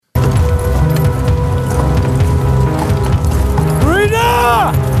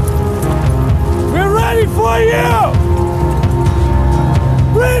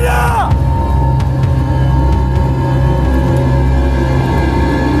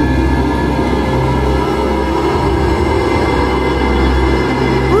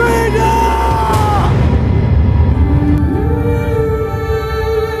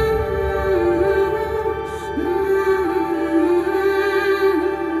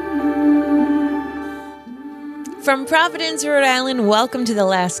From Providence, Rhode Island, welcome to The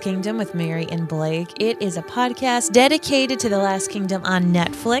Last Kingdom with Mary and Blake. It is a podcast dedicated to The Last Kingdom on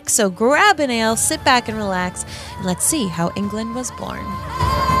Netflix, so grab an ale, sit back and relax, and let's see how England was born.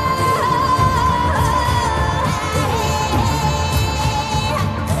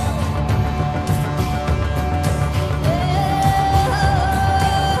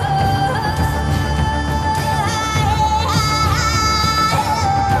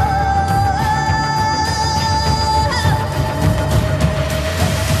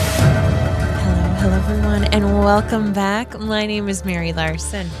 And welcome back. My name is Mary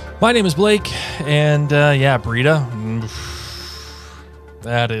Larson. My name is Blake, and Brita,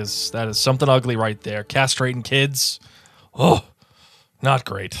 that is something ugly right there. Castrating kids, not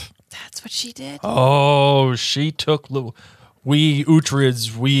great. That's what she did? Oh, she took wee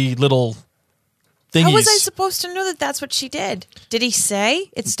Uhtred's wee little thingies. How was I supposed to know that that's what she did? Did he say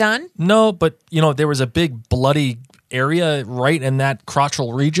it's done? No, but there was a big bloody area right in that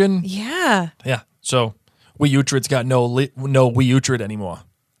crotchal region. Yeah. Yeah, so wee Uhtred's got no wee Uhtred anymore.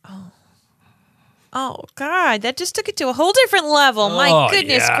 Oh, God, that just took it to a whole different level. My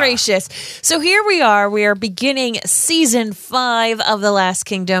goodness gracious. So here we are. We are beginning season 5 of The Last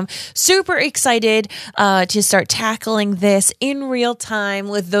Kingdom. Super excited to start tackling this in real time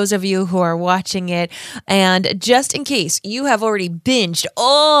with those of you who are watching it. And just in case you have already binged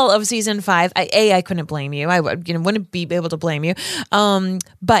all of season 5, I couldn't blame you. I wouldn't be able to blame you.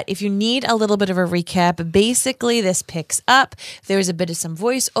 But if you need a little bit of a recap, basically this picks up. There's a bit of some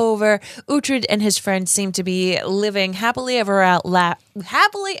voiceover. Uhtred and his friends seem to be living happily ever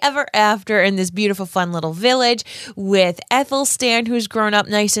after in this beautiful, fun little village with Ethelstan, who's grown up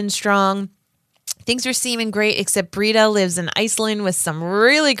nice and strong. Things are seeming great, except Brita lives in Iceland with some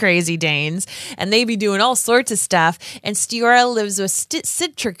really crazy Danes, and they be doing all sorts of stuff. And Stiora lives with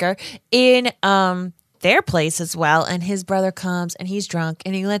Sidtricker in their place as well, and his brother comes, and he's drunk,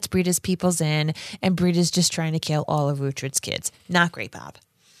 and he lets Brita's peoples in, and Brita's just trying to kill all of Uhtred's kids. Not great, Bob.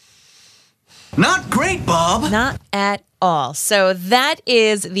 Not great, Bob. Not at all. So that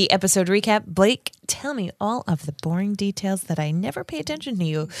is the episode recap. Blake, tell me all of the boring details that I never pay attention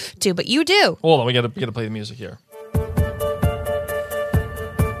to, but you do. Hold on, we gotta play the music here.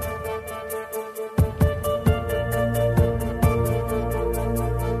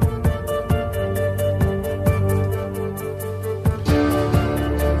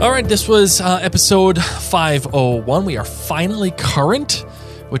 All right, this was episode 501. We are finally current,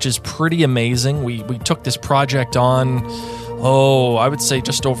 which is pretty amazing. We took this project on, I would say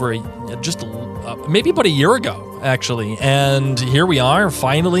maybe about a year ago, actually. And here we are,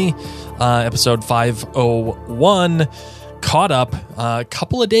 finally, episode 501, caught up a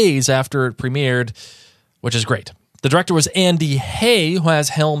couple of days after it premiered, which is great. The director was Andy Hay, who has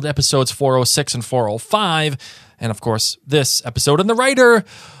helmed episodes 406 and 405, and of course, this episode. And the writer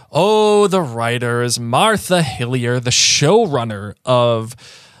is Martha Hillier, the showrunner of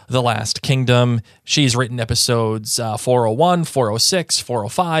The Last Kingdom. She's written episodes 401, 406,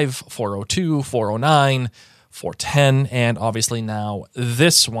 405, 402, 409, 410, and obviously now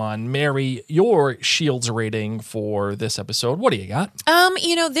this one. Mary, your Shields rating for this episode, what do you got?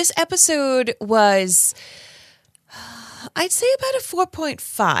 This episode was, I'd say about a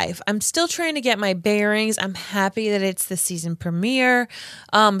 4.5. I'm still trying to get my bearings. I'm happy that it's the season premiere,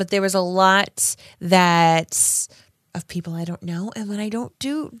 but there was a lot of people I don't know, and when I don't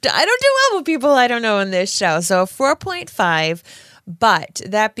do well with people I don't know in this show. So 4.5. But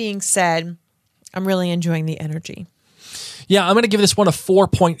that being said, I'm really enjoying the energy. Yeah, I'm going to give this one a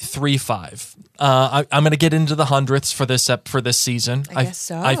 4.35. I'm going to get into the hundredths for this season. I guess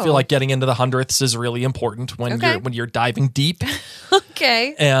so. I feel like getting into the hundredths is really important when you're diving deep.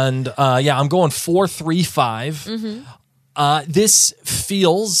 Okay. And I'm going 4.35. Mm-hmm. This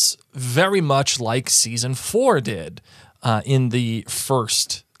feels very much like season 4 did in the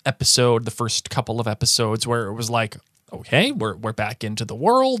first episode, the first couple of episodes, where it was like, okay, we're back into the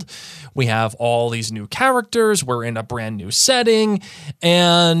world. We have all these new characters. We're in a brand new setting.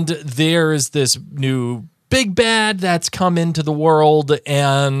 And there's this new big bad that's come into the world.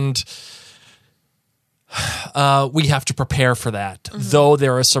 And we have to prepare for that. Mm-hmm. Though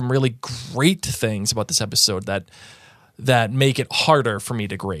there are some really great things about this episode that that make it harder for me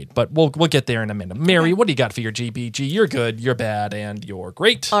to grade. But we'll get there in a minute. Mary, what do you got for your GBG? You're good, you're bad, and you're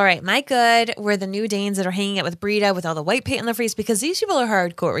great. All right, my good were the new Danes that are hanging out with Brita with all the white paint on their face, because these people are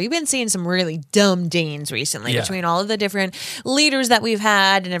hardcore. We've been seeing some really dumb Danes recently between all of the different leaders that we've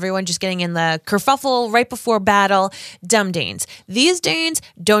had and everyone just getting in the kerfuffle right before battle. Dumb Danes. These Danes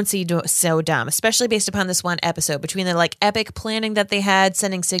don't seem so dumb, especially based upon this one episode. Between the like epic planning that they had,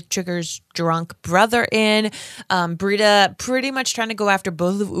 sending Sigtryggr's drunk brother in, Brita pretty much trying to go after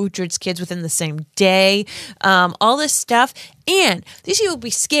both of Uhtred's kids within the same day, all this stuff. And these people be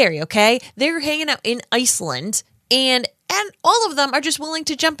scary, okay? They're hanging out in Iceland, and all of them are just willing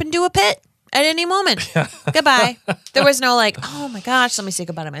to jump into a pit at any moment. Goodbye. There was no like, oh my gosh, let me say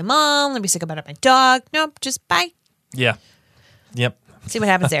goodbye to my mom, let me say goodbye to my dog. Nope, just bye. Yeah. Yep. See what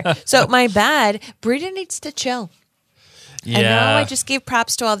happens there. So my bad, Brita needs to chill. Yeah. I know I just gave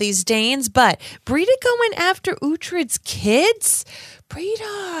props to all these Danes, but Brita going after Uhtred's kids?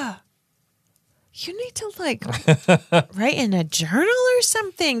 Brita, you need to like write in a journal or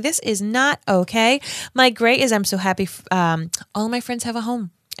something. This is not okay. My great is I'm so happy all my friends have a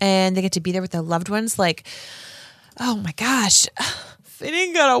home and they get to be there with their loved ones. Like, oh my gosh, they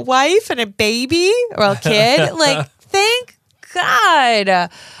didn't got a wife and a baby or a kid. Like, thank God.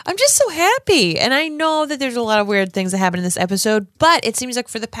 I'm just so happy. And I know that there's a lot of weird things that happen in this episode, but it seems like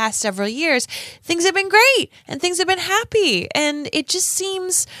for the past several years, things have been great and things have been happy. And it just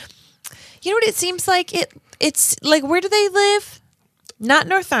seems, you know what it seems like? It's like, where do they live? Not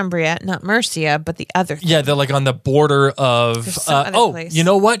Northumbria, not Mercia, but the other thing. Yeah, they're like on the border of, place. You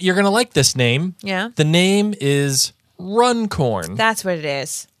know what? You're going to like this name. Yeah. The name is Runcorn. That's what it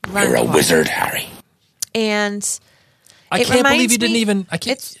is. You're a wizard, Harry. And I can't believe you didn't even. I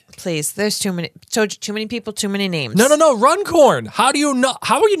can't. Please, there's too many people, too many names. No. Runcorn. How are you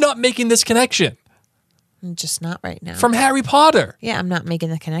not making this connection? I'm just not right now. From Harry Potter. Yeah, I'm not making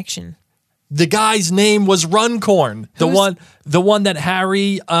the connection. The guy's name was Runcorn. The one that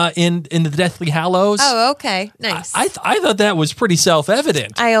Harry in the Deathly Hallows. Oh, okay. Nice. I thought that was pretty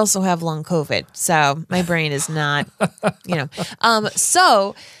self-evident. I also have long COVID, so my brain is not,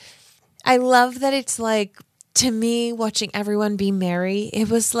 So I love that it's like, to me, watching everyone be merry, it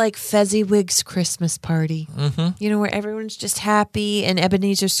was like Fezziwig's Christmas party. Mm-hmm. Where everyone's just happy and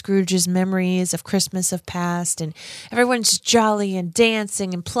Ebenezer Scrooge's memories of Christmas have passed and everyone's jolly and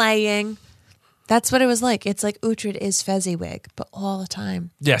dancing and playing. That's what it was like. It's like Uhtred is Fezziwig, but all the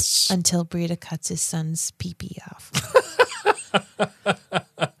time. Yes. Until Brita cuts his son's pee-pee off.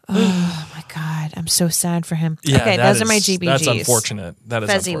 Oh, my God. I'm so sad for him. Yeah, okay, those are my GBGs. That's unfortunate. That is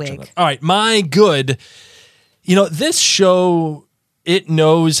Fezziwig. unfortunate. All right, my good. This show, it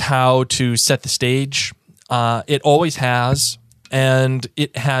knows how to set the stage. It always has. And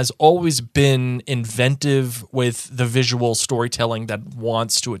it has always been inventive with the visual storytelling that it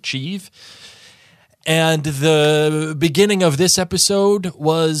wants to achieve. And the beginning of this episode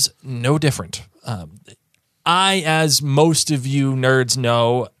was no different. I, as most of you nerds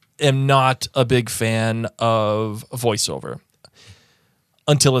know, am not a big fan of voiceover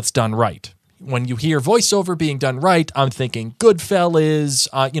until it's done right. When you hear voiceover being done right, I'm thinking Goodfellas.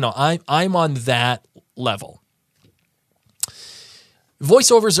 I'm on that level.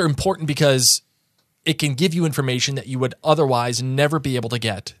 Voiceovers are important because it can give you information that you would otherwise never be able to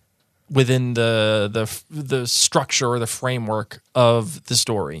get within the structure or the framework of the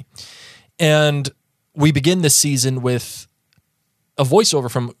story. And we begin this season with a voiceover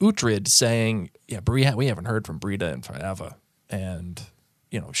from Uhtred saying, "Yeah, we haven't heard from Brita in forever," and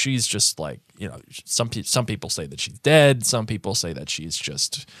she's just like, some people say that she's dead. Some people say that she's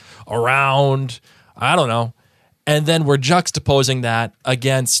just around. I don't know. And then we're juxtaposing that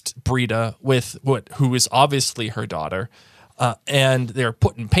against Brita with who is obviously her daughter. And they're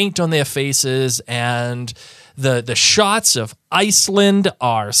putting paint on their faces. And the shots of Iceland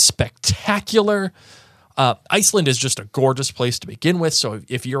are spectacular. Iceland is just a gorgeous place to begin with. So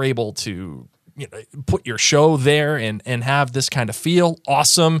if you're able to put your show there and have this kind of feel,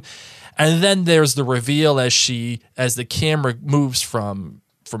 awesome. And then there's the reveal as the camera moves from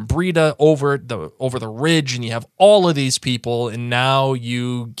Brita over the ridge, and you have all of these people, and now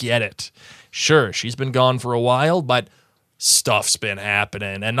you get it. Sure, she's been gone for a while, but stuff's been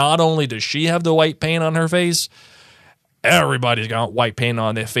happening. And not only does she have the white paint on her face, everybody's got white paint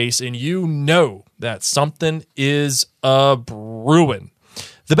on their face, and you know that something is a brewing.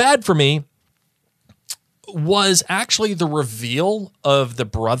 The bad for me was actually the reveal of the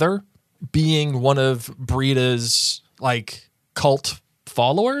brother being one of Brita's cult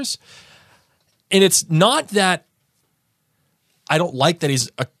followers. And it's not that I don't like that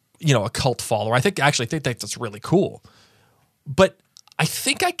he's a cult follower. I think that's really cool. But I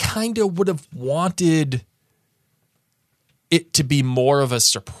think I kind of would have wanted it to be more of a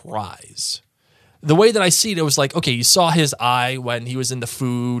surprise. The way that I see it, it was like, okay, you saw his eye when he was in the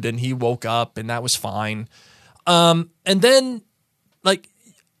food and he woke up and that was fine. And then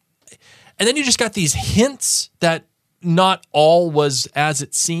you just got these hints that not all was as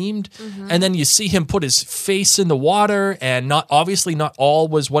it seemed. And then you see him put his face in the water and not all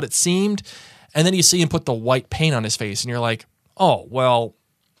was what it seemed. And then you see him put the white paint on his face and you're like, oh, well,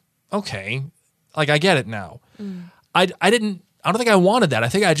 okay. Like, I get it now. I don't think I wanted that. I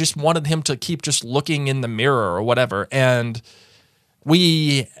think I just wanted him to keep just looking in the mirror or whatever. And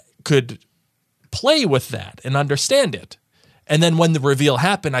we could play with that and understand it. And then when the reveal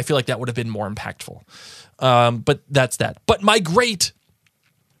happened, I feel like that would have been more impactful. But that's that. But my great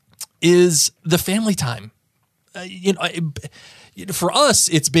is the family time. For us,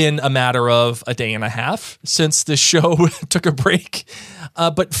 it's been a matter of a day and a half since the show took a break.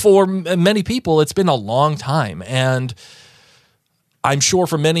 But for many people, it's been a long time. And I'm sure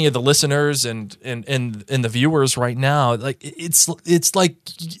for many of the listeners and the viewers right now, like it's like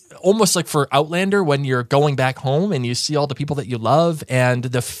almost like for Outlander when you're going back home and you see all the people that you love and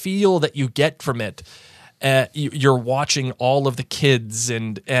the feel that you get from it. You're watching all of the kids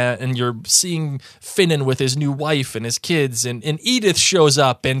and you're seeing Finnan with his new wife and his kids and Edith shows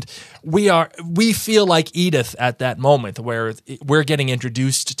up and we feel like Edith at that moment where we're getting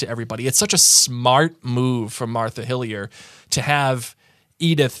introduced to everybody. It's such a smart move from Martha Hillier to have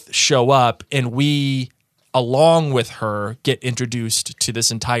Edith show up and we, along with her, get introduced to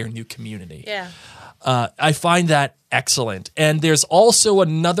this entire new community. Yeah. I find that excellent. And there's also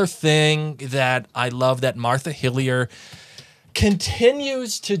another thing that I love that Martha Hillier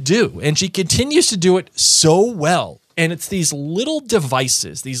continues to do, and she continues to do it so well. And it's these little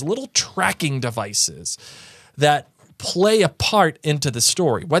devices, these little tracking devices that play a part into the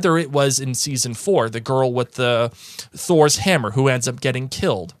story, whether it was in season 4, the girl with the Thor's hammer who ends up getting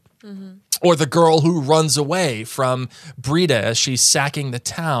killed. Or the girl who runs away from Brita as she's sacking the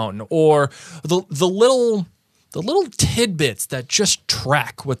town, or the little tidbits that just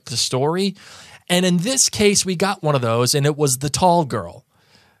track with the story. And in this case, we got one of those, and it was the tall girl.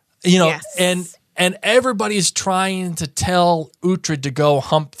 Yes. And everybody's trying to tell Uhtred to go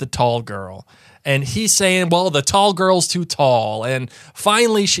hump the tall girl. And he's saying, well, the tall girl's too tall. And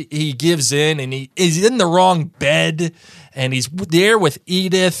finally he gives in and he's in the wrong bed and he's there with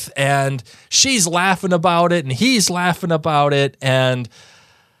Edith and she's laughing about it and he's laughing about it. And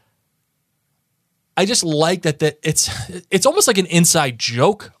I just like that it's almost like an inside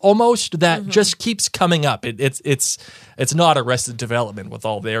joke almost that just keeps coming up. It's not Arrested Development with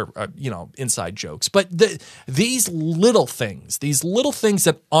all their inside jokes, but these little things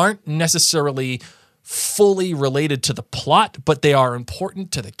that aren't necessarily fully related to the plot, but they are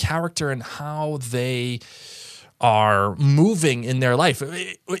important to the character and how they are moving in their life.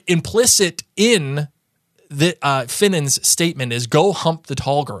 Implicit in Finnan's statement is go hump the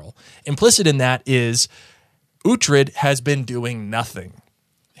tall girl. Implicit in that is Uhtred has been doing nothing.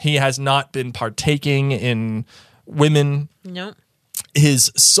 He has not been partaking in women. Nope.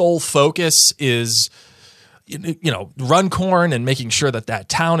 His sole focus is, Runcorn and making sure that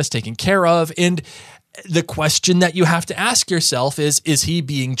town is taken care of. And the question that you have to ask yourself is he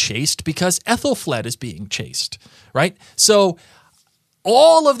being chased because Ethelfled is being chased, right? So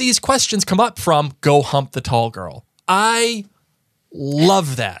all of these questions come up from go hump the tall girl. I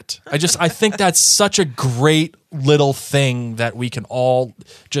love that. I think that's such a great little thing that we can all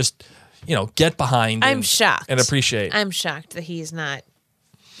just, get behind. I'm shocked. And appreciate. I'm shocked that he's not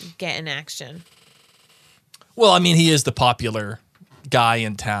getting action. Well, I mean, he is the popular guy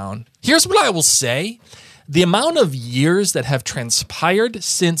in town. Here's what I will say. The amount of years that have transpired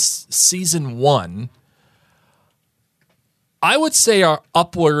since season 1, I would say are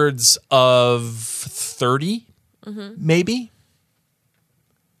upwards of 30, maybe.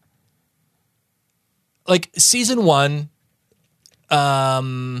 Like season 1,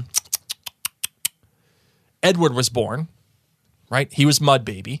 Edward was born, right? He was Mud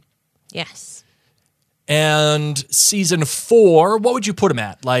Baby. Yes. And season 4, what would you put him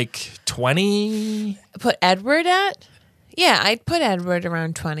at? Like 20? Put Edward at? Yeah, I'd put Edward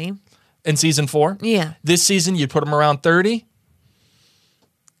around 20. In season 4? Yeah. This season, you'd put him around 30?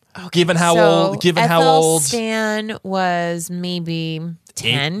 Okay, given how old Stan was maybe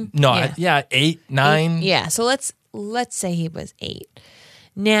 10. 8, 9. Yeah, so let's say he was 8.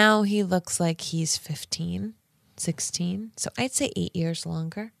 Now he looks like he's 15, 16. So I'd say 8 years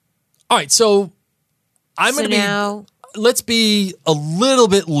longer. All right, so let's be a little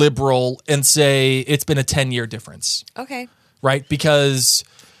bit liberal and say it's been a 10-year difference. Okay. right? Because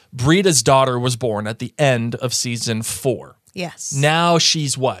Brida's daughter was born at the end of season 4. Yes. Now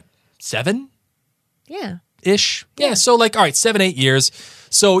she's what, 7? Yeah. Ish. Yeah. So like, all right, 7, 8 years.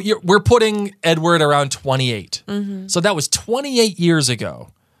 So we're putting Edward around 28. Mm-hmm. So that was 28 years ago.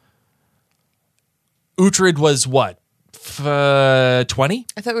 Uhtred was what? 20?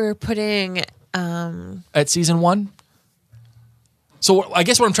 I thought we were putting at season 1. So I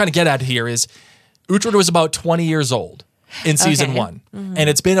guess what I'm trying to get at here is Uhtred was about 20 years old in season 1. Mm-hmm. And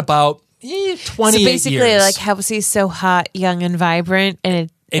it's been about 28 so basically, years. like, how was he so hot, young, and vibrant, and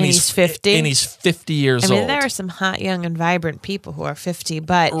he's 50? And he's 50 years old. I mean, there are some hot, young, and vibrant people who are 50,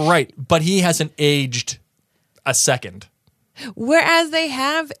 but... Right, but he hasn't aged a second. Whereas they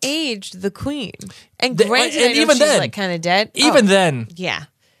have aged the queen. And granted, and even she's then, like, kind of dead. Even then. Yeah.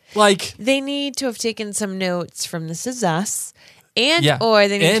 Like... They need to have taken some notes from This Is Us. Or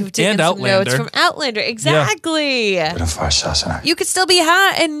they need to have taken some notes from Outlander. Exactly. Yeah. You could still be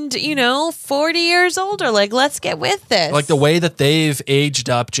hot and, 40 years older. Like, let's get with this. Like the way that they've aged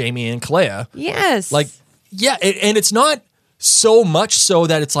up Jamie and Clea. Yes. Like, yeah, and it's not so much so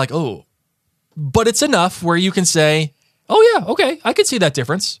that it's like, oh, but it's enough where you can say, oh yeah, okay, I could see that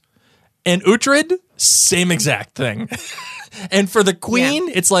difference. And Uhtred, same exact thing. And for the queen,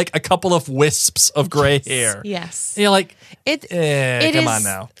 it's like a couple of wisps of gray hair. Yes. And you're like, it come on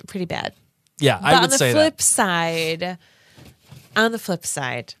now. Pretty bad. Yeah, but I would say that. On the flip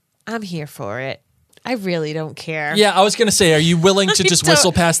side, I'm here for it. I really don't care. Yeah, I was going to say, are you willing to just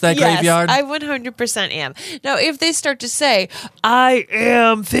whistle past that graveyard? I 100% am. Now, if they start to say, I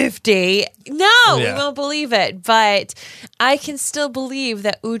am 50, we won't believe it. But I can still believe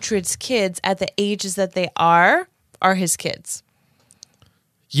that Uhtred's kids at the ages that they are his kids.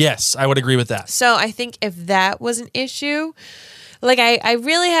 Yes, I would agree with that. So I think if that was an issue, like I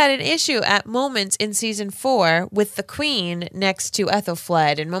really had an issue at moments in season 4 with the queen next to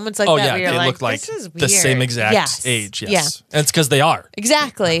Ethelfled and moments like that where you're they like, look like this is weird. the same exact age. Yes. Yeah. And it's because they are.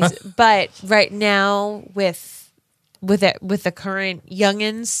 Exactly. But right now with the current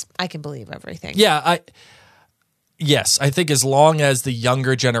youngins, I can believe everything. Yeah, I think as long as the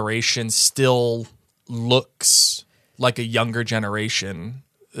younger generation still looks like a younger generation,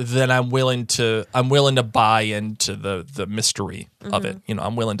 then I'm willing to buy into the mystery of it.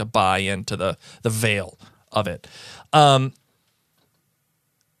 I'm willing to buy into the veil of it. What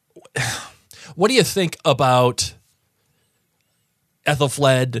do you think about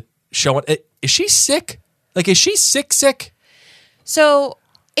Ethelfled showing? Is she sick? Like, is she sick? So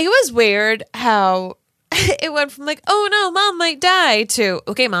it was weird how it went from like, oh no, mom might die to,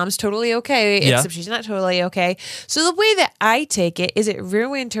 okay, mom's totally okay, except she's not totally okay. So the way that I take it is it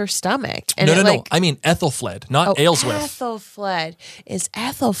ruined her stomach. And No. I mean Ethelfled, not Aelswith. Ethelfled. Is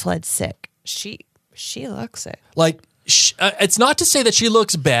Ethelfled sick? She looks it. Like, it's not to say that she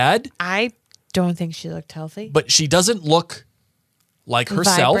looks bad. I don't think she looked healthy. But she doesn't look like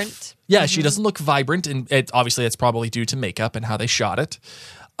herself. Vibrant. Yeah, she doesn't look vibrant. And obviously it's probably due to makeup and how they shot it.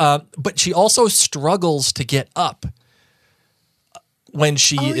 But she also struggles to get up when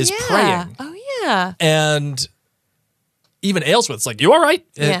she is praying. Oh, yeah. And even Aelswith's like, you all right?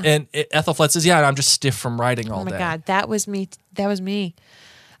 And Ethelfled says, yeah, I'm just stiff from riding all day. Oh, my God. That was me.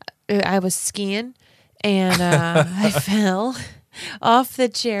 I was skiing, and I fell off the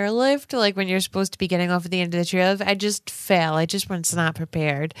chairlift, like when you're supposed to be getting off at the end of the chairlift. I just fell. I just was not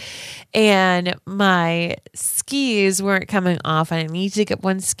prepared. And my skis weren't coming off. I needed to get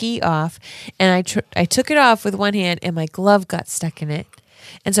one ski off. And I took it off with one hand, and my glove got stuck in it.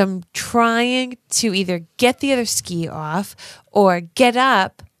 And so I'm trying to either get the other ski off or get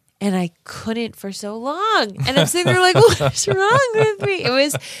up. And I couldn't for so long. And I'm sitting there like, what's wrong with me? It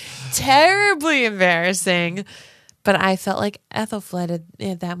was terribly embarrassing. But I felt like Ethelfled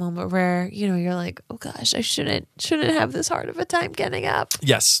at that moment where, you're like, oh gosh, I shouldn't have this hard of a time getting up.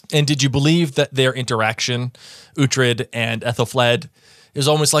 Yes. And did you believe that their interaction, Uhtred and Ethelfled, is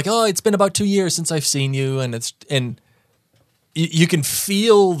almost like, oh, it's been about 2 years since I've seen you. And you can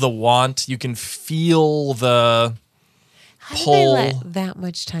feel the want. You can feel the How did they let that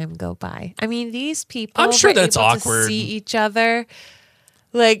much time go by? I mean, these people I'm sure were that's able awkward. to see each other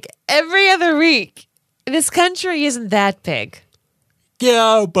like every other week. This country isn't that big.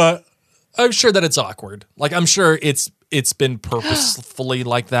 Yeah, but I'm sure that it's awkward. Like, I'm sure it's been purposefully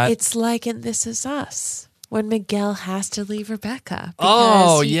like that. It's like in This Is Us when Miguel has to leave Rebecca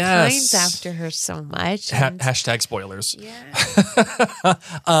because he pines after her so much. Hashtag spoilers.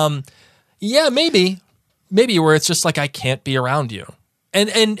 Yeah. Yeah, maybe where it's just like, I can't be around you. And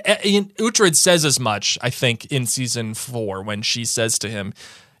Uhtred says as much, I think, in season 4 when she says to him,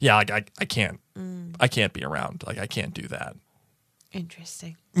 yeah, like I can't be around. Like, I can't do that.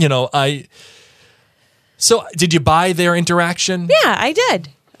 Interesting. So did you buy their interaction? Yeah, I did.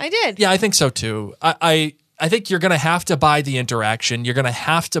 Yeah, I think so too. I think you're going to have to buy the interaction. You're going to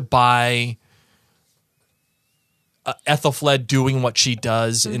have to buy Ethelfled doing what she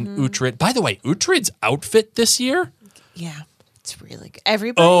does in Uhtred. By the way, Uhtred's outfit this year? Yeah, it's really good.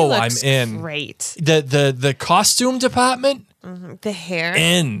 Everybody looks I'm in. Great. The costume department? The hair.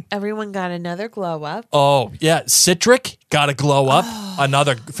 In. Everyone got another glow up. Oh, yeah. Citric got a glow up.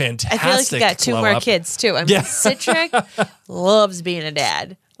 Another fantastic I feel like he got two more kids, too. I mean, Citric loves being a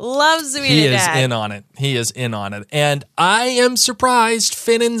dad. Loves being a dad. He is in on it. He is in on it. And I am surprised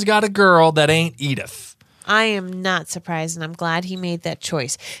Finnan's got a girl that ain't Edith. I am not surprised, and I'm glad he made that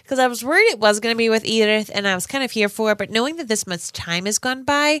choice. Because I was worried it was going to be with Edith, and I was kind of here for it. But knowing that this much time has gone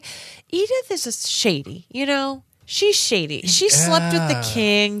by, Edith is just shady, She's shady. She slept with the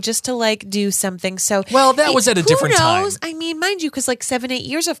king just to do something. So that was at a different time. Who knows? I mean, mind you, because 7-8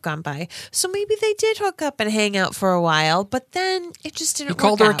 years have gone by, so maybe they did hook up and hang out for a while. But then it just didn't. He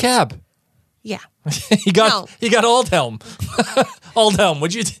called her a cab. Yeah, he got Aldhelm. Aldhelm,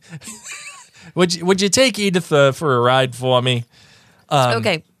 would you take Edith for a ride for me?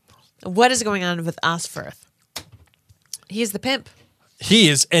 Okay, what is going on with Osferth? He's the pimp. He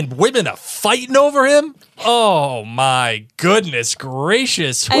is, and women are fighting over him? Oh, my goodness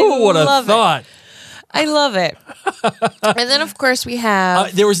gracious. Who would have thought? I love it. And then, of course, we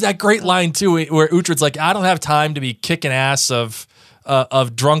have... there was that great line, too, where Uhtred's like, I don't have time to be kicking ass of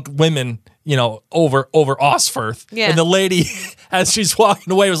drunk women, over Osferth. Yeah. And the lady, as she's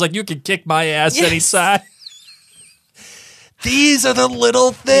walking away, was like, you can kick my ass any side. These are the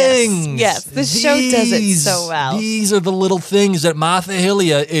little things. Yes, the show does it so well. These are the little things that Martha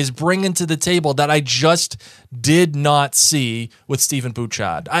Hillier is bringing to the table that I just did not see with Stephen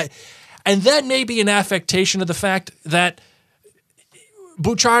Bouchard. And that may be an affectation of the fact that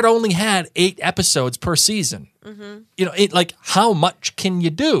Bouchard only had 8 episodes per season. How much can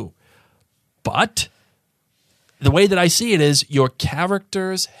you do? But the way that I see it is your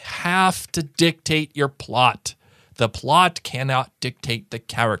characters have to dictate your plot. The plot cannot dictate the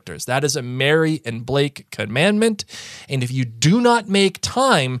characters. That is a Mary and Blake commandment. And if you do not make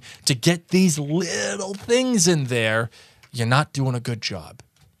time to get these little things in there, you're not doing a good job.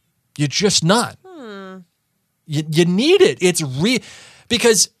 You're just not. You need it. It's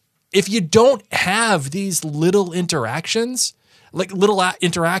because if you don't have these little interactions,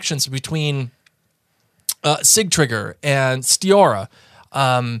 interactions between Sigtrigger and Stiora,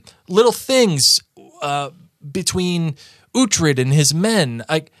 little things between Uhtred and his men,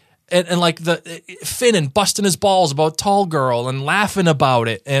 and the Finn busting his balls about Tall Girl and laughing about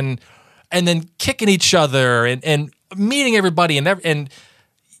it, and then kicking each other and meeting everybody, and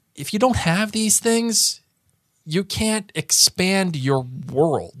if you don't have these things, you can't expand your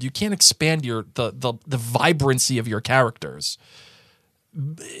world. You can't expand the vibrancy of your characters.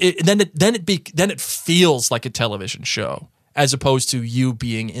 Then it feels like a television show as opposed to you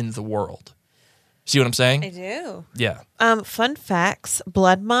being in the world. See what I'm saying? I do. Yeah. Fun facts: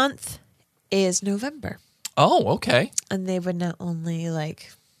 Blood Month is November. Oh, okay. And they would not only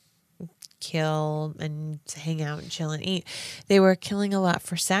kill and hang out and chill and eat, they were killing a lot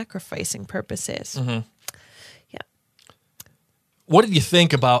for sacrificing purposes. Mm-hmm. Yeah. What did you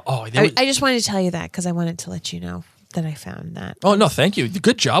think about? I just wanted to tell you that because I wanted to let you know that I found that. Oh, no, thank you.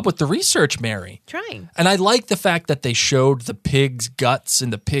 Good job with the research, Mary. Trying. And I like the fact that they showed the pigs' guts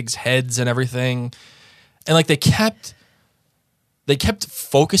and the pigs' heads and everything. And they kept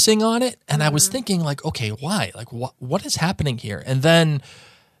focusing on it. And I was thinking okay, why? What is happening here? And then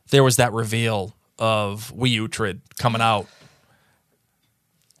there was that reveal of Wee Uhtred coming out.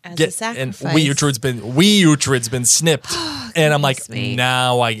 As a sacrifice. And Wee Uhtred's been snipped. And I'm like,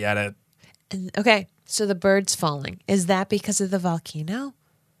 now I get it. And, okay. So the bird's falling. Is that because of the volcano?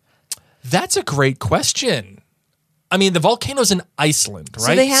 That's a great question. I mean, the volcano's in Iceland, right?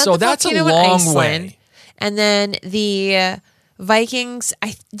 So they had the that's a volcano in long Iceland, way. And then the Vikings,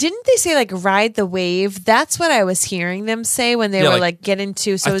 didn't they say ride the wave? That's what I was hearing them say when they were getting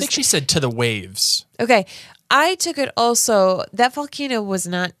to. So I think she said to the waves. Okay, I took it also that volcano was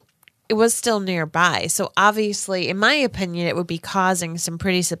not. It was still nearby, so obviously, in my opinion, it would be causing some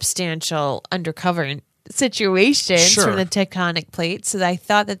pretty substantial undercover situations from the tectonic plates. So I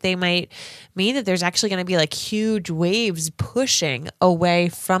thought that they might mean that there's actually going to be huge waves pushing away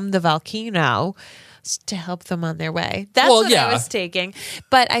from the volcano to help them on their way. That's what I was taking.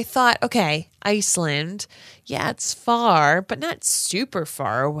 But I thought, okay, Iceland, yeah, it's far, but not super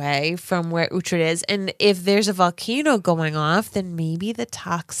far away from where Uhtred is. And if there's a volcano going off, then maybe the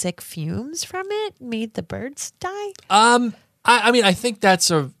toxic fumes from it made the birds die. I mean, I think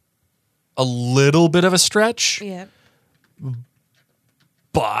that's a little bit of a stretch. Yeah.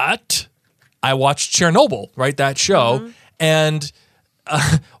 But I watched Chernobyl, right? That show. And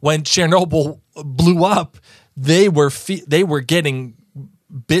when Chernobyl blew up, they were getting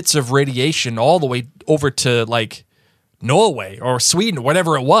bits of radiation all the way over to like Norway or Sweden,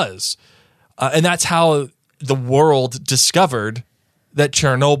 whatever it was. And that's how the world discovered that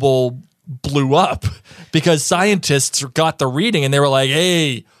Chernobyl blew up, because scientists got the reading and they were like,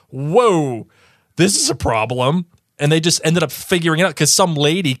 hey, whoa, this is a problem. And they just ended up figuring it out because some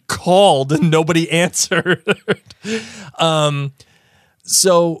lady called and nobody answered.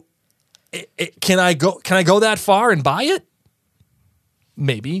 So can I go that far and buy it?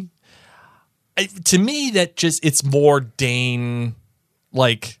 Maybe. To me, it's more Dane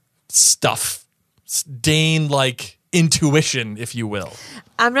like stuff, Dane like intuition, if you will.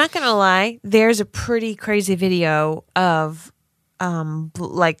 I'm not gonna lie. There's a pretty crazy video of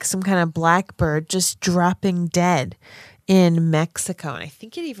like some kind of blackbird just dropping dead in Mexico, and I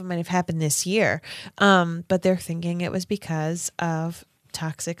think it even might have happened this year. But they're thinking it was because of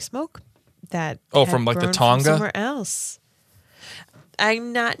toxic smoke that from like the grown Tonga from somewhere else.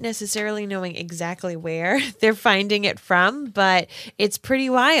 I'm not necessarily knowing exactly where they're finding it from, but it's pretty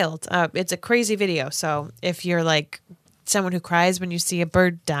wild. It's a crazy video. So if you're like someone who cries when you see a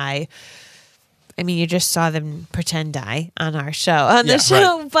bird die, I mean, you just saw them pretend die on our show, the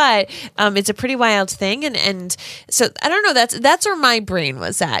show, right. But it's a pretty wild thing. And so I don't know, that's where my brain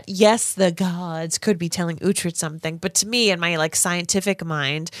was at. Yes, the gods could be telling Uhtred something, but to me, in my like scientific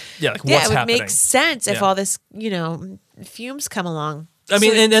mind, what's it would happening? make sense if all this, fumes come along. I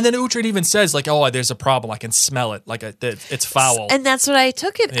mean, and then Uhtred even says, like, oh, there's a problem. I can smell it. Like, it's foul. And that's what I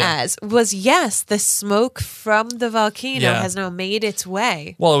took it as, was, yes, the smoke from the volcano has now made its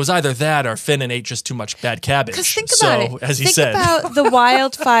way. Well, it was either that or Finnan ate just too much bad cabbage. Because think about it. As he said. Think about the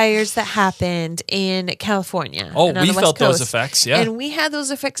wildfires that happened in California. Oh, we felt those effects, yeah. And we had those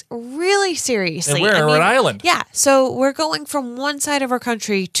effects really seriously. And we're in Rhode Island. Yeah. So we're going from one side of our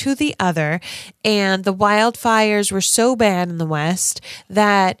country to the other, and the wildfires were so bad in the West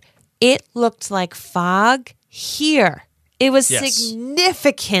that it looked like fog here. It was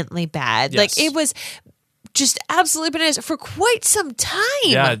significantly bad. Yes. Like, it was just absolutely bananas for quite some time.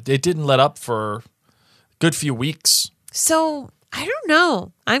 Yeah, it didn't let up for a good few weeks. So, I don't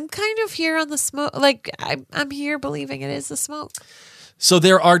know. I'm kind of here on the smoke. Like, I'm here believing it is the smoke. So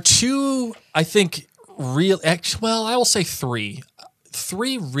there are two, I think, I will say three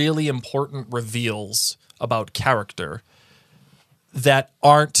really important reveals about character that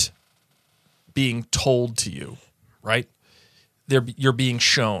aren't being told to you, right? You're being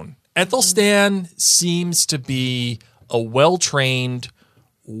shown. Ethelstan seems to be a well-trained,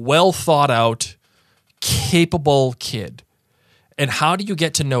 well-thought-out, capable kid. And how do you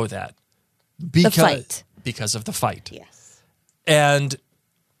get to know that? Because of the fight. Yes. And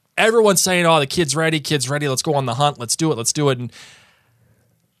everyone's saying, oh, the kid's ready, let's go on the hunt, let's do it.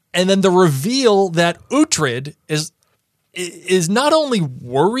 And then the reveal that Uhtred is not only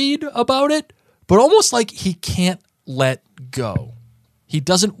worried about it, but almost like he can't let go. He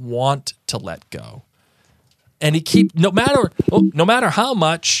doesn't want to let go. And he no matter how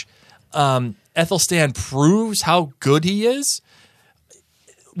much Ethelstan proves how good he is,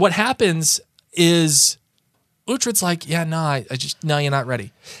 what happens is Uhtred's like, you're not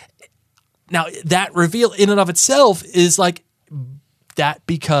ready. Now, that reveal in and of itself is like, that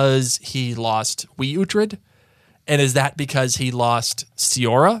because he lost Uhtred? And is that because he lost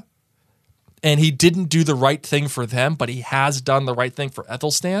Siora? And he didn't do the right thing for them, but he has done the right thing for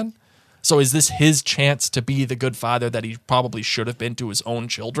Ethelstan? So is this his chance to be the good father that he probably should have been to his own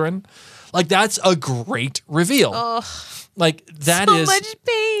children? Like, that's a great reveal. Oh, like, that so is much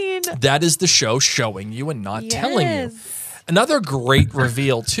pain. That is the show showing you and not telling you. Another great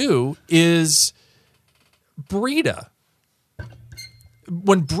reveal, too, is Brita.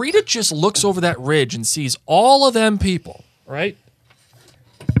 When Brita just looks over that ridge and sees all of them people, right?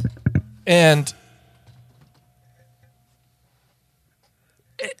 And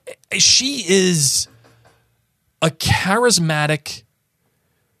she is a charismatic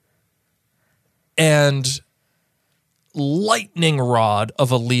and lightning rod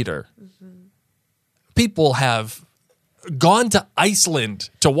of a leader. Mm-hmm. People have gone to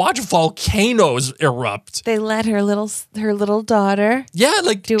Iceland to watch volcanoes erupt. They let her little daughter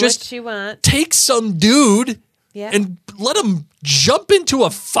do just what she wants. Take some dude and let him jump into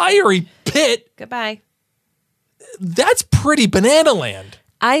a fiery pit. Goodbye. That's pretty banana land.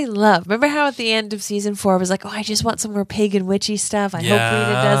 Remember how at the end of season 4 I was like, oh, I just want some more pagan witchy stuff. I hope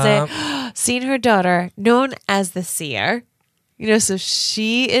Rita does it. Seeing her daughter, known as the Seer, So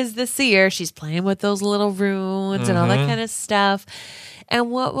she is the seer. She's playing with those little runes and all that kind of stuff. And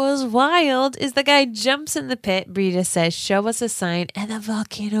what was wild is the guy jumps in the pit. Brita says, show us a sign. And the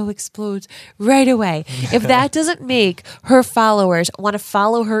volcano explodes right away. If that doesn't make her followers want to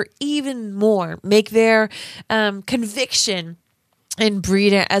follow her even more, make their conviction in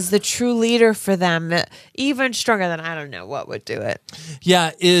Brita as the true leader for them even stronger, than I don't know what would do it.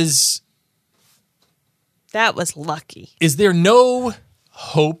 Yeah, that was lucky. Is there no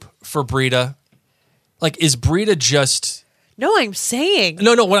hope for Brita? Like, is Brita just... No, I'm saying.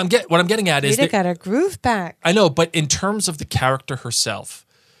 No, what I'm getting at is... Brita got her groove back. I know, but in terms of the character herself,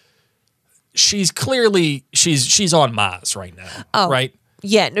 she's clearly... She's on Mars right now, right?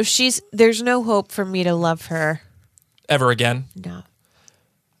 Yeah, no, there's no hope for me to love her. Ever again? No.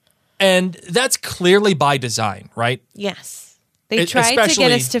 And that's clearly by design, right? Yes. They tried to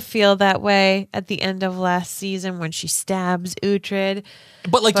get us to feel that way at the end of last season when she stabs Uhtred.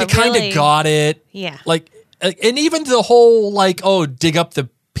 But you kind of got it. Yeah. And even the whole, dig up the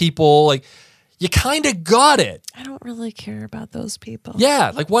people, you kind of got it. I don't really care about those people.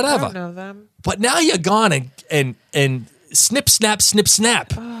 Yeah, whatever. I don't know them. But now you're gone and snip, snap, snip,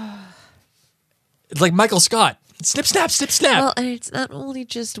 snap. It's like Michael Scott. Snip, snap, snip, snap. Well, and it's not only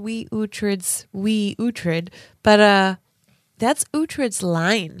just wee Uhtred, but that's Uhtred's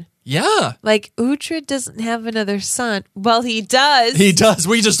line. Yeah. Uhtred doesn't have another son. Well, he does. He does.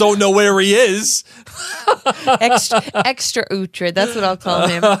 We just don't know where he is. Extra Uhtred. That's what I'll call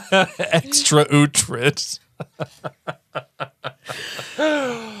him. Extra Uhtred.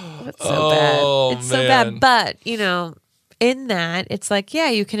 It's so bad. It's so bad. But, in that, it's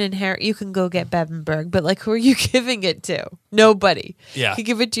you can inherit, you can go get Bebenberg, but who are you giving it to? Nobody. Yeah. You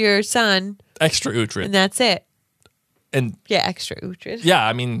give it to your son. Extra Uhtred. And that's it. And extra Uhtred.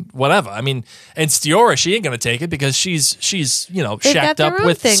 Yeah, whatever. And Stiora, she ain't gonna take it because she's shacked up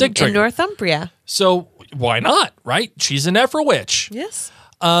with Sigtrygr in Northumbria. So why not? Right? She's an Everwitch. Yes.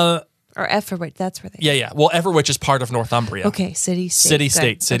 Or Everwitch. That's where they. Yeah. Well, Everwitch is part of Northumbria. Okay. City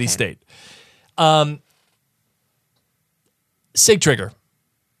state. Sigtrygr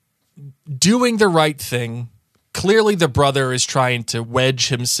doing the right thing. Clearly, the brother is trying to wedge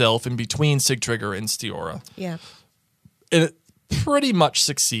himself in between Sigtrygr and Stiora. Yeah. And it pretty much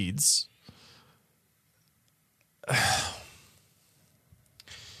succeeds.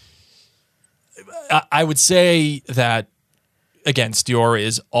 I would say that, again, Stiora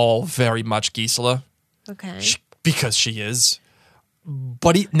is all very much Gisela. Okay. Because she is.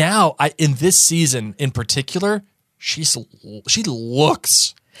 But in this season in particular, she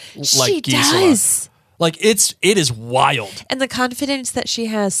looks like Gisela. Does. It is wild. And the confidence that she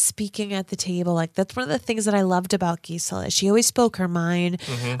has speaking at the table, that's one of the things that I loved about Gisela. She always spoke her mind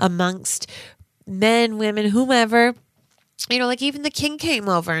amongst men, women, whomever. Even the king came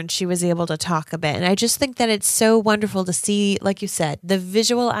over and she was able to talk a bit. And I just think that it's so wonderful to see, like you said, the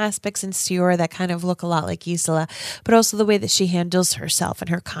visual aspects in Stiora that kind of look a lot like Gisela, but also the way that she handles herself and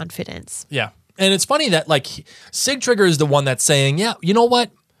her confidence. Yeah. And it's funny that Sigtrygr is the one that's saying, yeah, you know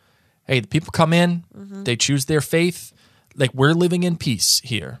what? Hey, the people come in, they choose their faith. We're living in peace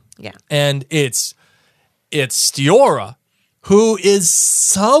here. Yeah. And it's Stiora who is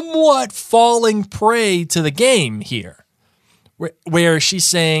somewhat falling prey to the game here, where she's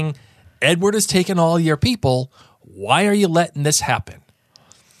saying, Edward has taken all your people. Why are you letting this happen?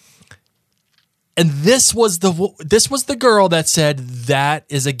 And this was the girl that said that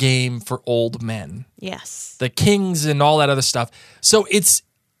is a game for old men. Yes. The kings and all that other stuff. So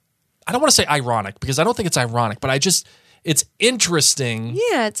I don't want to say ironic because I don't think it's ironic, but it's interesting.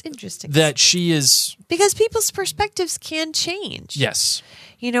 Yeah, it's interesting. That she is... Because people's perspectives can change. Yes.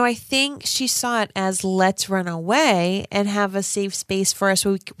 I think she saw it as let's run away and have a safe space for us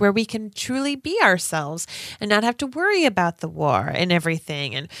where we can truly be ourselves and not have to worry about the war and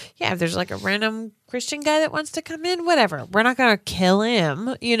everything. And yeah, if there's a random Christian guy that wants to come in, whatever. We're not going to kill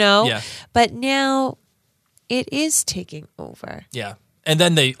him, Yeah. But now it is taking over. Yeah. And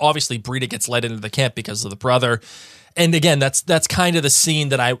then Brita gets led into the camp because of the brother. And again, that's kind of the scene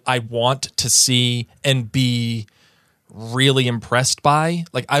that I want to see and be really impressed by.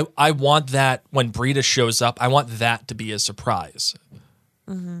 I want that when Brita shows up, I want that to be a surprise.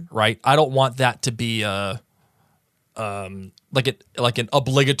 Right? I don't want that to be an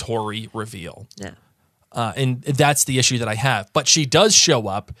obligatory reveal. Yeah. And that's the issue that I have. But she does show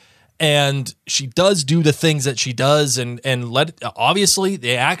up. And she does do the things that she does, and obviously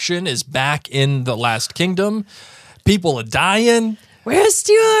the action is back in the Last Kingdom. People are dying. Where's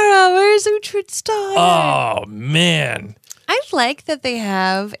Stiora? Where's Uhtred's daughter? Oh man! I like that they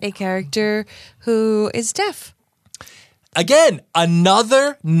have a character who is deaf. Again,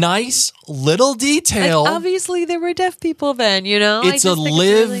 another nice little detail. Like, obviously, there were deaf people then, you know? It's a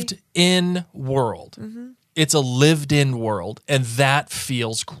lived-in world. It's a lived-in world, and that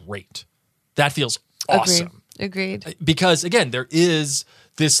feels great. That feels awesome. Agreed. Because, again, there is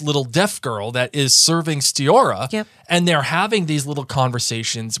this little deaf girl that is serving Stiora, and they're having these little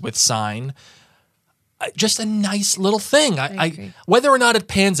conversations with Sign. Just a nice little thing. I whether or not it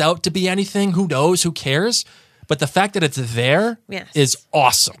pans out to be anything, who knows, who cares? But the fact that it's there is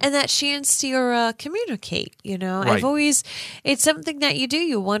awesome. And that she and Stiora communicate, you know? Right. It's something that you do.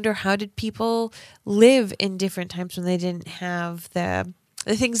 You wonder, how did people live in different times when they didn't have the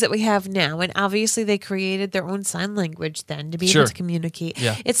things that we have now? And obviously they created their own sign language then to be able to communicate.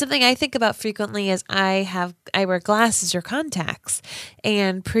 Yeah. It's something I think about frequently as I wear glasses or contacts.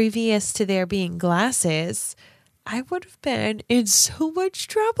 And previous to there being glasses, I would have been in so much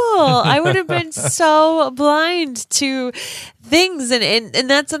trouble. I would have been so blind to things. And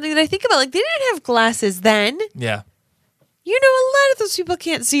that's something that I think about. Like, they didn't have glasses then. Yeah. You know, a lot of those people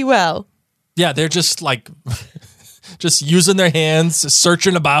can't see well. Yeah, they're just like, just using their hands,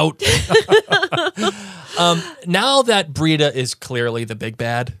 searching about. Now that Brita is clearly the big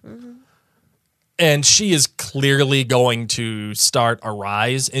bad, and she is clearly going to start a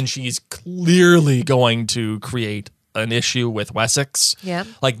rise, and she's clearly going to create an issue with Wessex. Yeah.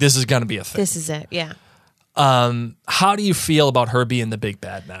 Like, this is going to be a thing. This is it, yeah. How do you feel about her being the big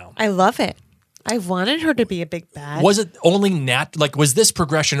bad now? I love it. I wanted her to be a big bad. Was it only was this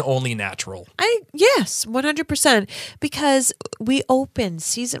progression only natural? Yes, 100%. Because we opened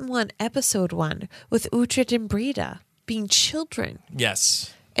season 1, episode 1 with Uhtred and Brita being children.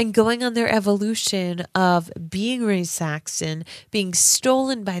 Yes. And going on their evolution of being raised Saxon, being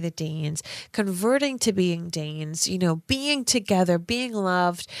stolen by the Danes, converting to being Danes, you know, being together, being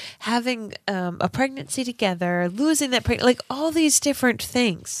loved, having a pregnancy together, losing that pregnancy, like all these different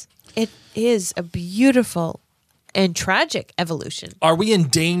things. It is a beautiful and tragic evolution. Are we in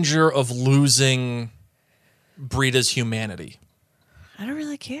danger of losing Brita's humanity? I don't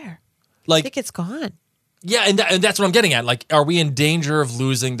really care. Like, I think it's gone. Yeah, and that's what I'm getting at. Like, are we in danger of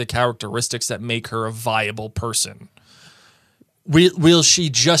losing the characteristics that make her a viable person? Will she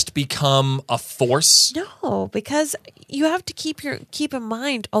just become a force? No, because you have to keep in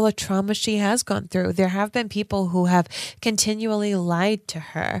mind all the trauma she has gone through. There have been people who have continually lied to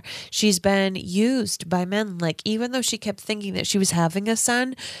her. She's been used by men. Like, even though she kept thinking that she was having a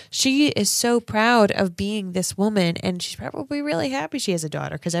son, she is so proud of being this woman, and she's probably really happy she has a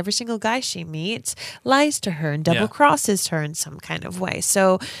daughter, because every single guy she meets lies to her and double crosses her in some kind of way.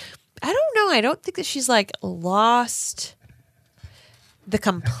 So I don't know. I don't think that she's like lost the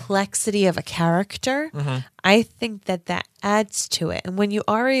complexity of a character. I think that adds to it. And when you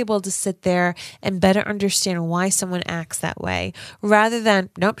are able to sit there and better understand why someone acts that way, rather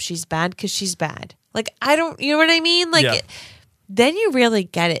than, nope, she's bad because she's bad. Like, you know what I mean? Like, then you really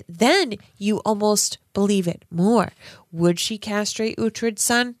get it. Then you almost believe it more. Would she castrate Uhtred's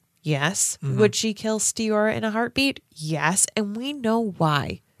son? Yes. Would she kill Stiora in a heartbeat? Yes. And we know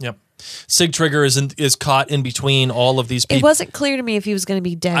why. Yep. Sigtrigger is caught in between all of these people. It wasn't clear to me if he was going to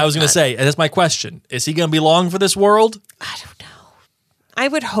be dead. I was going to say, that's my question. Is he going to be long for this world? I don't know. I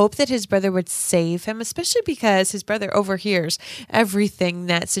would hope that his brother would save him, especially because his brother overhears everything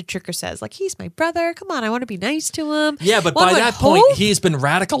that Sigtrigger says. Like, he's my brother. Come on, I want to be nice to him. Yeah, but by that point, he's been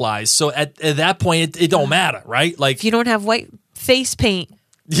radicalized. So at that point, it don't matter, right? Like, if you don't have white face paint,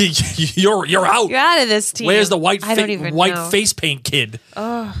 you're out. You're out of this team. Where's the white know. face paint kid?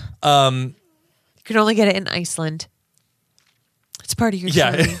 You can only get it in Iceland. It's part of your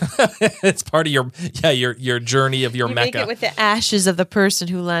journey. It's part of your journey of your you Mecca. Make it with the ashes of the person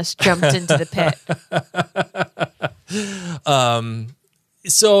who last jumped into the pit.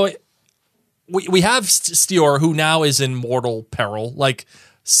 So we have Stiora, who now is in mortal peril. Like,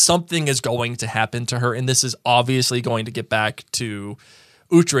 something is going to happen to her, and this is obviously going to get back to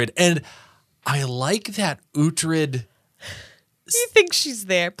Uhtred. And I like that Uhtred. He thinks she's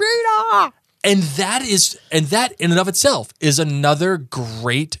there. Brita! And that in and of itself is another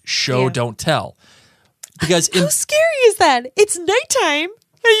great show don't tell. Because how scary is that? It's nighttime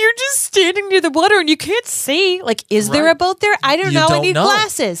and you're just standing near the water and you can't see. Like, is there a boat there? I don't know. I need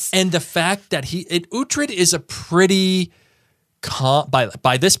glasses. And the fact that Uhtred is a pretty calm,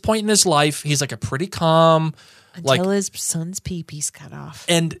 by this point in his life, he's like a pretty calm. Until his son's pee-pee's cut off.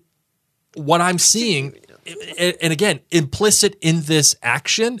 And what I'm seeing, and again, implicit in this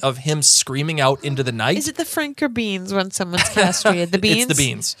action of him screaming out into the night. Is it the Frank or beans when someone's castrated? The beans? It's the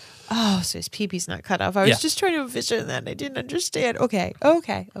beans. Oh, so his pee-pee's not cut off. I was just trying to envision that. I didn't understand. Okay.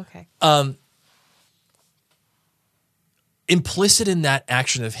 implicit in that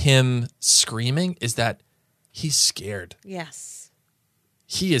action of him screaming is that he's scared. Yes.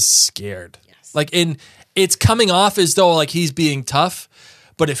 He is scared. Yes. Like, it's coming off as though like he's being tough,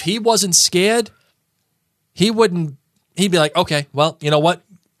 but if he wasn't scared, he'd be like, okay, well, you know what?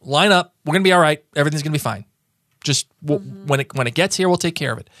 Line up. We're going to be all right. Everything's going to be fine. Just when it gets here, we'll take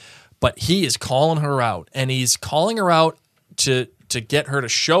care of it. But he is calling her out, and he's calling her out to get her to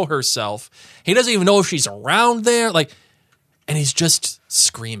show herself. He doesn't even know if she's around there. Like, and he's just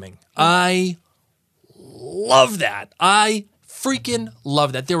screaming. I love that. I freaking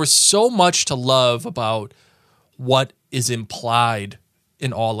love that. There was so much to love about what is implied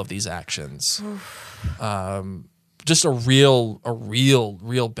in all of these actions. Just a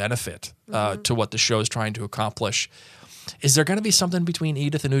real benefit to what the show is trying to accomplish. Is there going to be something between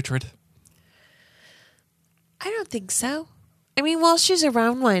Edith and Uhtred? I don't think so. I mean, while she's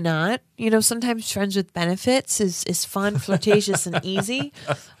around, why not? You know, sometimes friends with benefits is fun, flirtatious, and easy.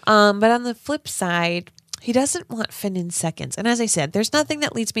 But on the flip side, he doesn't want Finn in seconds. And as I said, there's nothing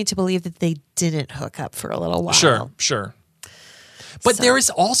that leads me to believe that they didn't hook up for a little while. Sure. But there is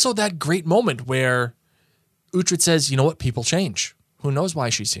also that great moment where Uhtred says, you know what, people change. Who knows why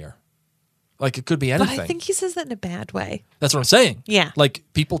she's here? Like, it could be anything. But I think he says that in a bad way. That's what I'm saying. Yeah. Like,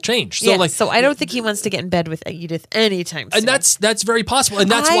 people change. So, so I don't think he wants to get in bed with Edith anytime soon. And that's very possible.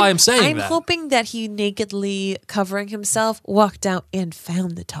 And that's why I'm saying that. I'm hoping that he nakedly covering himself walked out and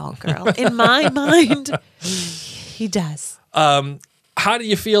found the tall girl. In my mind, he does. How do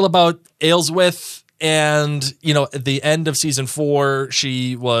you feel about Aelswith? And, you know, at the end of season 4,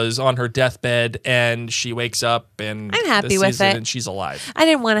 she was on her deathbed and she wakes up and I'm happy with it. And she's alive. I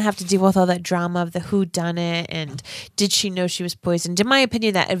didn't want to have to deal with all that drama of the whodunit and did she know she was poisoned. In my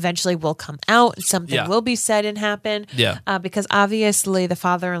opinion, that eventually will come out and something will be said and happen. Yeah. Because obviously the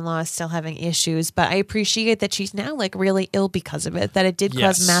father-in-law is still having issues, but I appreciate that she's now like really ill because of it, that it did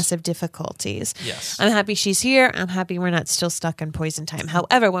cause massive difficulties. Yes. I'm happy she's here. I'm happy we're not still stuck in poison time.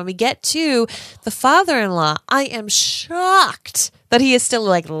 However, when we get to the father-in-law, I am shocked that he is still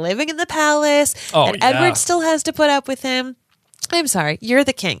like living in the palace, that Edward still has to put up with him. I'm sorry, you're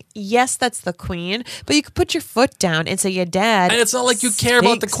the king. Yes, that's the queen, but you could put your foot down and say your dad. And it's not like you care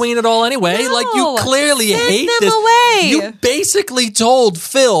about the queen at all anyway. No, like, you clearly hate them this. Away. You basically told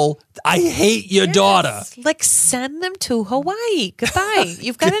Phil, I hate your daughter. Like, send them to Hawaii. Goodbye.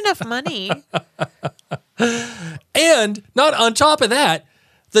 You've got enough money. And not on top of that,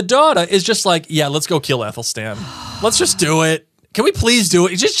 the daughter is just like, yeah, let's go kill Ethelstan. Let's just do it. Can we please do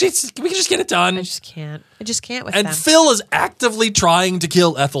it? Can we just get it done? I just can't with and them. Phil is actively trying to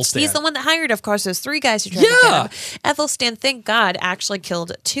kill Ethelstan. He's the one that hired, of course, those 3 guys who tried to kill him. Ethelstan, thank God, actually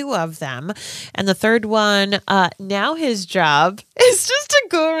killed 2 of them. And the third one, now his job is just to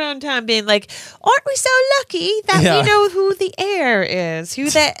go around town being like, aren't we so lucky that we know who the heir is, who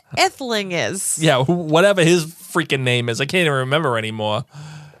the Ethling is? Yeah, whatever his freaking name is. I can't even remember anymore.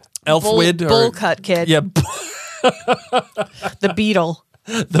 Elfwid? Bullcut kid. Yeah. The beetle.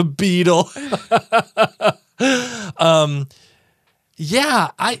 The beetle.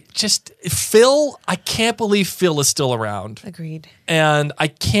 Phil, I can't believe Phil is still around. Agreed. And I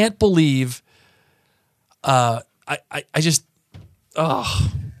can't believe, why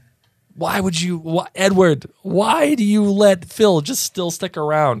would you, Edward, why do you let Phil just still stick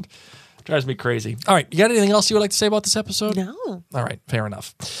around? Drives me crazy. All right, you got anything else you would like to say about this episode? No. All right, fair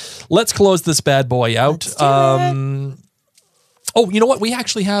enough. Let's close this bad boy out. Let's do it. Oh, you know what? We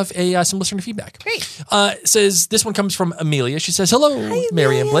actually have some listener feedback. Great. Says this one comes from Amelia. She says, "Hello, Hi,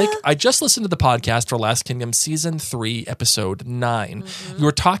 Mary and Amelia. Blake. I just listened to the podcast for Last Kingdom Season 3, Episode 9. You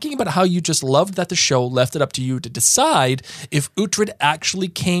were talking about how you just loved that the show left it up to you to decide if Uhtred actually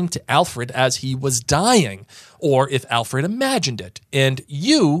came to Alfred as he was dying, or if Alfred imagined it, and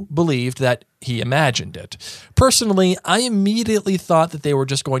you believed that he imagined it. Personally, I immediately thought that they were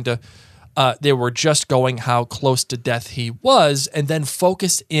just going how close to death he was, and then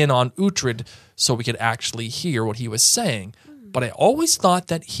focus in on Uhtred so we could actually hear what he was saying. But I always thought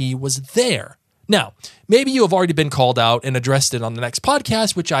that he was there. Now, maybe you have already been called out and addressed it on the next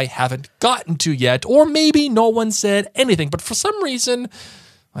podcast, which I haven't gotten to yet, or maybe no one said anything, but for some reason,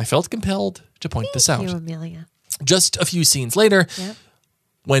 I felt compelled to point this out. Thank you, Amelia. Just a few scenes later,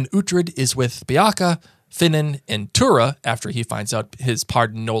 when Uhtred is with Beocca, Finan, and Tura, after he finds out his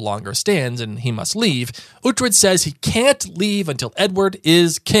pardon no longer stands and he must leave, Uhtred says he can't leave until Edward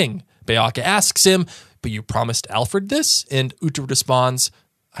is king. Beocca asks him, but you promised Alfred this? And Uhtred responds,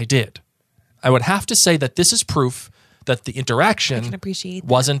 I did. I would have to say that this is proof that the interaction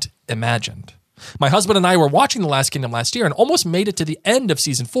wasn't imagined. My husband and I were watching The Last Kingdom last year and almost made it to the end of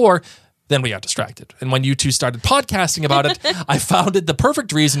season 4. then we got distracted. And when you two started podcasting about it, I found it the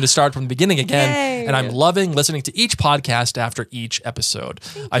perfect reason to start from the beginning again. Yay. And I'm loving listening to each podcast after each episode.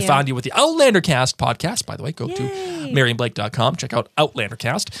 I you. found you with the Outlander Cast podcast. By the way, go to MaryandBlake.com. Check out Outlander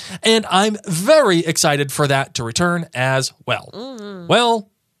Cast. And I'm very excited for that to return as well. Well,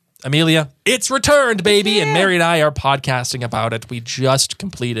 Amelia, it's returned, baby, and Mary and I are podcasting about it. We just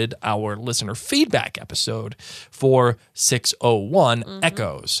completed our listener feedback episode for 601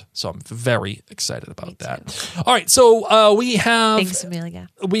 Echoes, so I'm very excited about that. All right, so we have... Thanks, Amelia.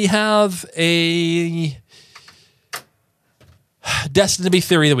 We have a Destined to Be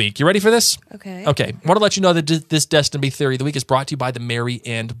Theory of the Week. You ready for this? Okay. Okay. I want to let you know that this Destined to Be Theory of the Week is brought to you by the Mary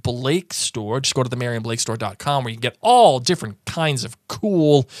and Blake store. Just go to the maryandblakestore.com where you can get all different kinds of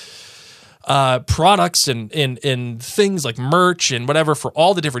cool products and things like merch and whatever for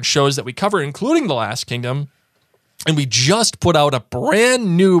all the different shows that we cover, including The Last Kingdom. And we just put out a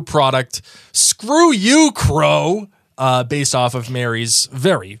brand new product, Screw You, Crow, based off of Mary's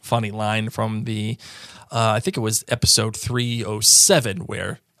very funny line from the... I think it was episode 307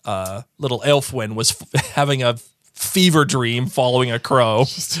 where little Elfwin was having a fever dream following a crow.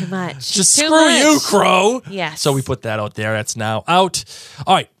 She's too much. Just too screw much. you, crow. Yes. So we put that out there. That's now out.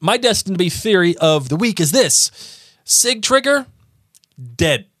 All right. My Destined to Be Theory of the Week is this. Sig Trigger,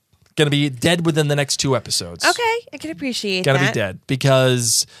 dead. Going to be dead within the next 2 episodes. Okay, I can appreciate Going that. to be dead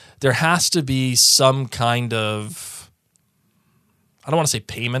because there has to be some kind of, I don't want to say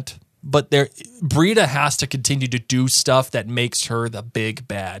payment, but Brita has to continue to do stuff that makes her the big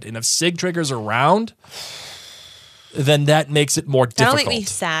bad. And if Sig Trigger's around, then that makes it more difficult. That'll make me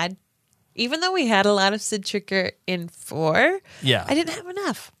sad. Even though we had a lot of Sid Trigger in 4, Yeah. I didn't have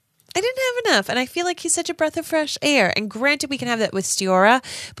enough. And I feel like he's such a breath of fresh air. And granted, we can have that with Stiora,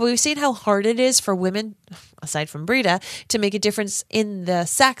 but we've seen how hard it is for women, aside from Brita, to make a difference in the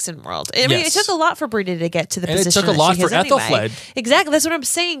Saxon world. I mean, it took a lot for Brita to get to the position. And it took a lot for Ethelflaed. Exactly. That's what I'm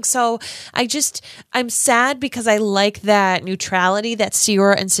saying. So I'm sad because I like that neutrality that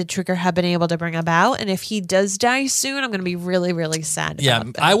Stiora and Sid Trigger have been able to bring about. And if he does die soon, I'm going to be really, really sad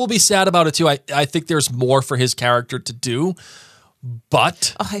about that. I will be sad about it too. I think there's more for his character to do.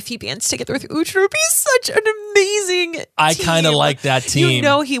 But if he bands together with Uhtred, it would be such an amazing team. I kind of like that team. You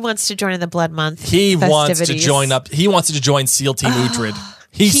know he wants to join in the Blood Month. He wants to join up. He wants to join SEAL Team Uhtred.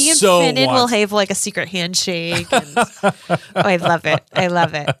 He and Finnan will have like a secret handshake. And, I love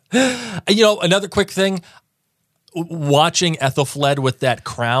it. You know, another quick thing. Watching Ethelflaed with that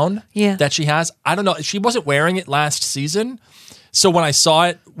crown that she has, I don't know. She wasn't wearing it last season. So when I saw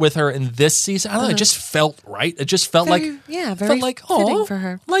it with her in this season, I don't know, it just felt right. It just felt very fitting for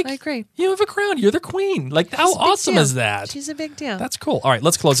her. Like, I agree. You have a crown. You're the queen. Like, how awesome is that? She's a big deal. That's cool. All right,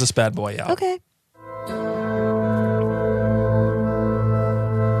 let's close this bad boy out. Okay.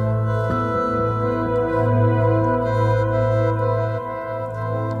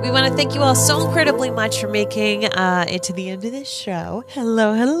 We want to thank you all so incredibly much for making it to the end of this show.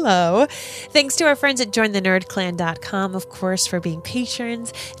 Hello. Thanks to our friends at jointhenerdclan.com, of course, for being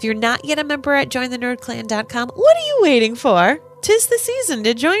patrons. If you're not yet a member at jointhenerdclan.com, what are you waiting for? 'Tis the season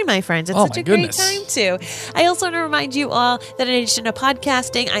to join, my friends. It's such a great time, too. I also want to remind you all that in addition to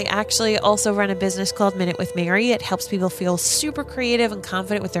podcasting, I actually also run a business called Minute with Mary. It helps people feel super creative and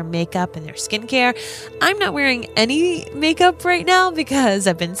confident with their makeup and their skincare. I'm not wearing any makeup right now because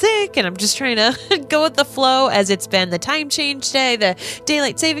I've been sick and I'm just trying to go with the flow as it's been the time change day, the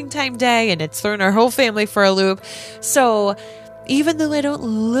daylight saving time day, and it's thrown our whole family for a loop. So even though I don't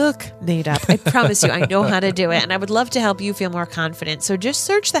look made up, I promise you I know how to do it, and I would love to help you feel more confident. So just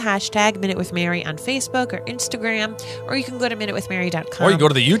search the hashtag Minute with Mary on Facebook or Instagram, or you can go to minutewithmary.com. Or you go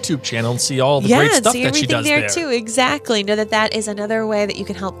to the YouTube channel and see all the great stuff that she does there. Too. Exactly. Know that is another way that you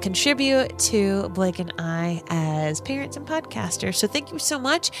can help contribute to Blake and I as parents and podcasters. So thank you so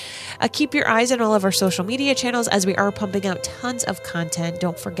much. Keep your eyes on all of our social media channels as we are pumping out tons of content.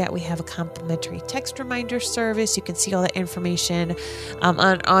 Don't forget we have a complimentary text reminder service. You can see all the information on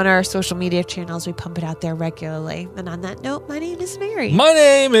our social media channels. We pump it out there regularly. And on that note, my name is Mary. My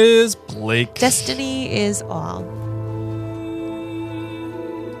name is Blake. Destiny is all.